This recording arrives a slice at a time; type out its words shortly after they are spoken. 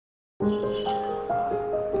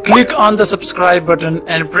Click on the subscribe button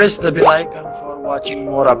and press the bell icon for watching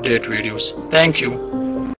more update videos. Thank you.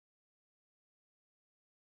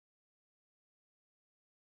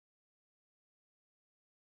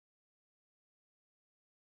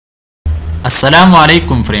 Assalamu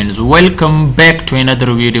alaikum friends, welcome back to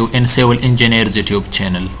another video in Civil Engineers YouTube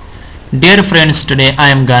channel. Dear friends, today I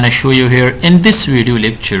am gonna show you here in this video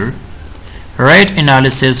lecture rate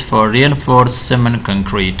analysis for reinforced cement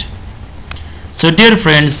concrete. So dear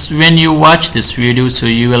friends, when you watch this video, so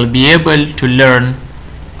you will be able to learn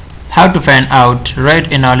how to find out rate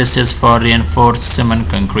analysis for reinforced cement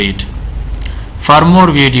concrete. For more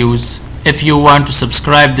videos, if you want to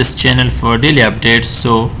subscribe this channel for daily updates,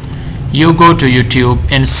 so you go to YouTube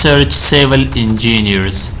and search Civil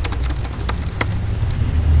Engineers,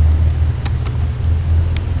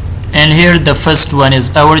 and here the first one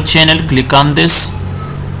is our channel. Click on this,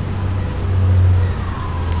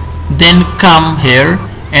 then come here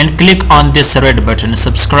and click on this red button,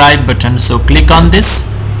 subscribe button. So click on this,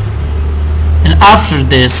 and after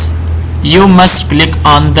this you must click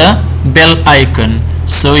on the bell icon,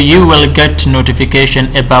 so you will get notification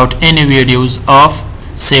about any videos of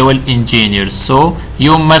Civil Engineers. So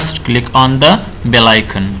you must click on the bell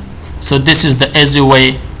icon. So this is the easy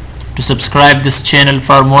way to subscribe this channel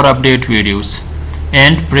for more update videos,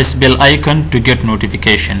 and press bell icon to get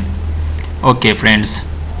notification. Okay friends,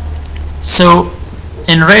 so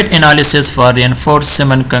in rate analysis for reinforced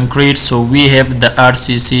cement concrete, so we have the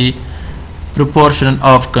RCC proportion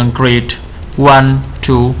of concrete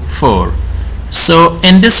 1:4. So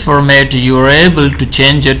in this format you are able to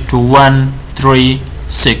change it to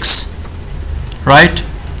 1:3:6, right,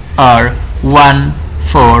 or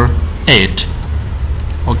 1:4:8.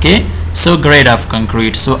 Okay, so grade of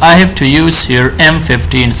concrete, so I have to use here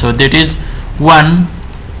M15, so that is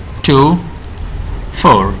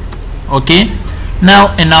 1:4. Okay,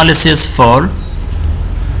 now analysis for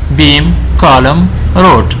beam, column,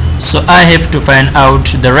 rod. So I have to find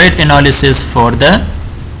out the rate analysis for the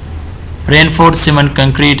reinforced cement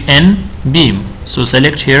concrete in beam. So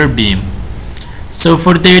select here beam. So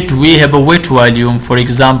for that we have a wet volume. For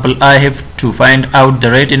example, I have to find out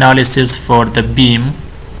the rate analysis for the beam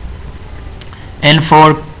and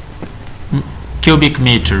for cubic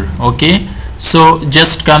meter. Okay, so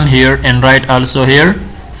just come here and write also here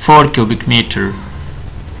 4 cubic meter.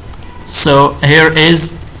 So here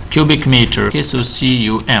is cubic meter. Okay, so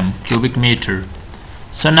CUM, cubic meter.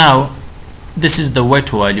 So now this is the wet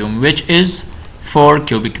volume, which is 4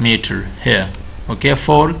 cubic meter here. Okay,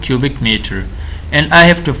 4 cubic meter, and I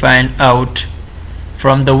have to find out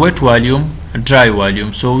from the wet volume dry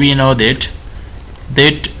volume. So we know that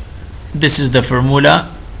this is the formula.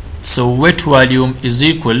 So wet volume is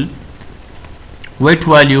equal wet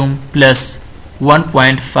volume plus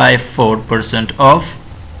 1.54% of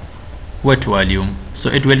wet volume, so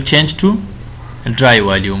it will change to dry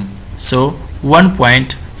volume. So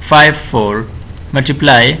 1.54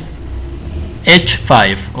 multiply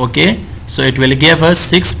H5. Okay, so it will give us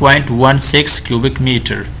 6.16 cubic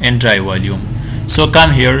meter in dry volume. So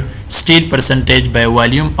come here, steel percentage by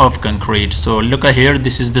volume of concrete. So look here,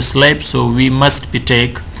 this is the slab, so we must be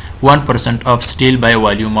take 1% of steel by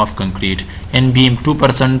volume of concrete. In beam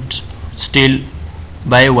 2% steel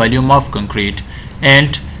by volume of concrete,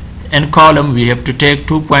 and in column we have to take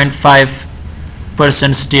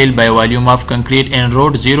 2.5% steel by volume of concrete, and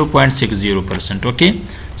road 0.60%. Okay,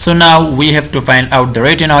 so now we have to find out the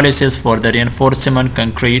rate analysis for the reinforced cement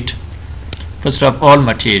concrete. First of all,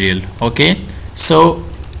 material. Okay, so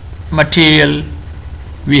material,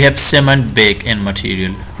 we have cement bag in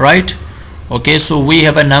material, right? Okay, so we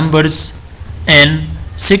have a numbers in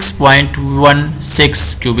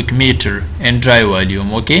 6.16 cubic meter in dry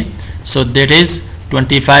volume. Okay, so that is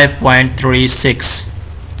 25.36.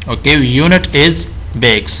 okay, unit is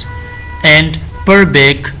bags, and per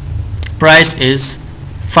bag price is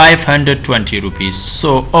 520 rupees.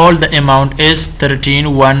 So all the amount is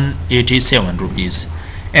 13,187 rupees.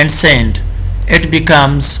 And sand, it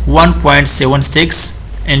becomes 1.76,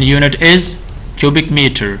 and unit is cubic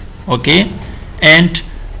meter. Okay, and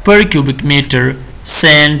per cubic meter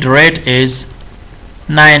sand rate is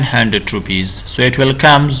 900 rupees, so it will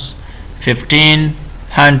comes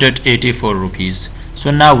 1584 rupees.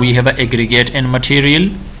 So now we have an aggregate in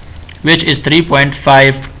material, which is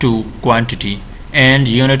 3.52 quantity, and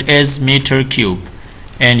unit is meter cube,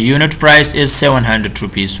 and unit price is 700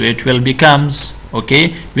 rupees. So it will becomes,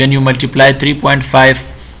 okay, when you multiply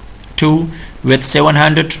 3.52 with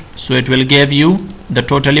 700, so it will give you the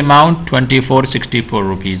total amount 2464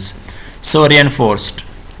 rupees. So reinforced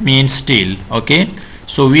means steel. Okay,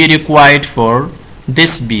 so we required for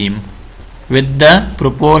this beam with the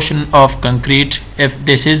proportion of concrete if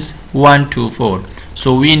this is 1:4.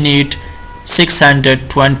 So we need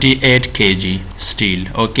 628 kg steel.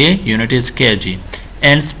 Okay, unit is kg,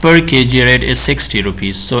 and per kg rate is 60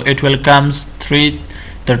 rupees. So it will comes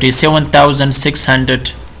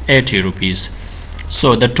 37,680 rupees.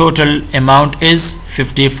 So the total amount is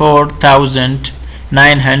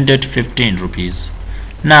 54,915 rupees.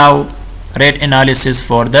 Now rate analysis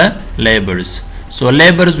for the labors. So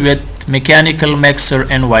labors with mechanical mixer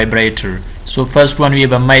and vibrator. So first one we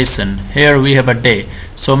have a mason. Here we have a day.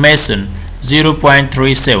 So mason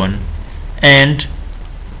 0.37, and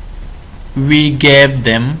we gave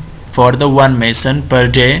them for the one mason per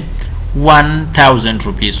day 1000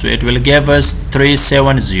 rupees. So it will give us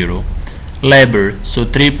 370. Labor, so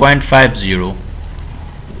 3.50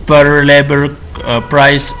 per labor.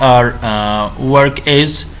 Price or work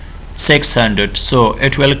is 600, so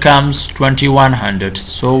it will comes 2100.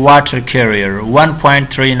 So water carrier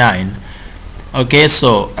 1.39. okay,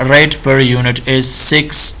 so rate per unit is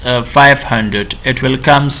 500. it will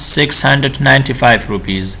come 695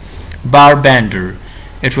 rupees. Bar bender,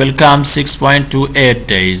 it will come 6.28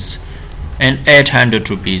 days and 800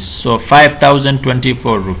 rupees, so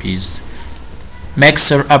 5024 rupees.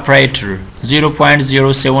 Mixer operator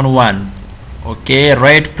 0.071. okay,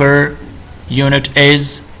 rate per unit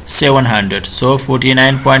is 700, so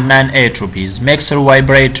 49.98 rupees. Mixer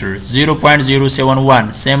vibrator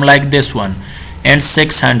 0.071, same like this one, and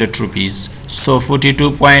 600 rupees, so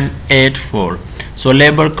 42.84. so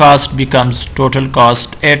labor cost becomes total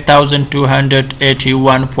cost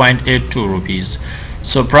 8,281.82 rupees.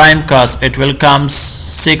 So prime cost, it will come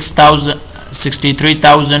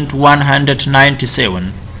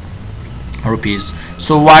 63,197 rupees.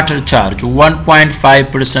 So water charge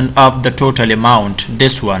 1.5% of the total amount,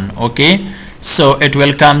 this one. okay, so it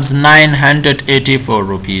will comes 984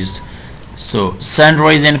 rupees. So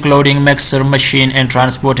sunrise including mixer, machine and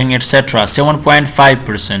transporting etc.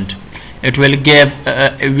 7.5%. it will give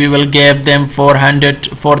we will give them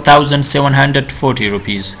 4,740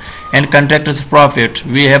 rupees. And contractors profit,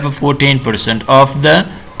 we have 14% of the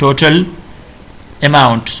total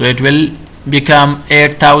amount, so it will become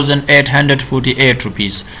 8,848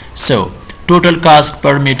 rupees. So total cost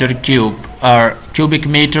per meter cube or cubic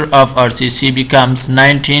meter of RCC becomes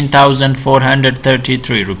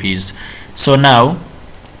 19,433 rupees. So now,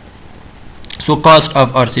 so cost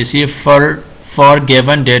of RCC for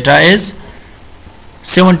given data is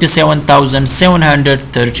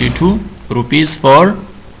 77,732 rupees for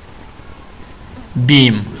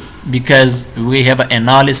beam, because we have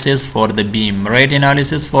analysis for the beam, rate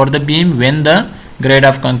analysis for the beam when the grade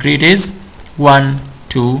of concrete is 1,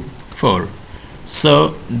 2, 4.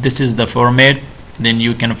 So this is the format. Then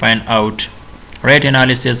you can find out rate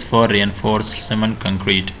analysis for reinforced cement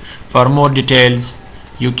concrete. For more details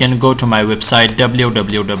you can go to my website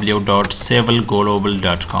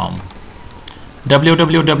www.civilglobal.com.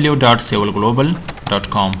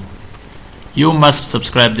 www.civilglobal.com. You must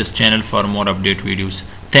subscribe this channel for more update videos.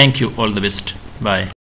 Thank you. All the best. Bye.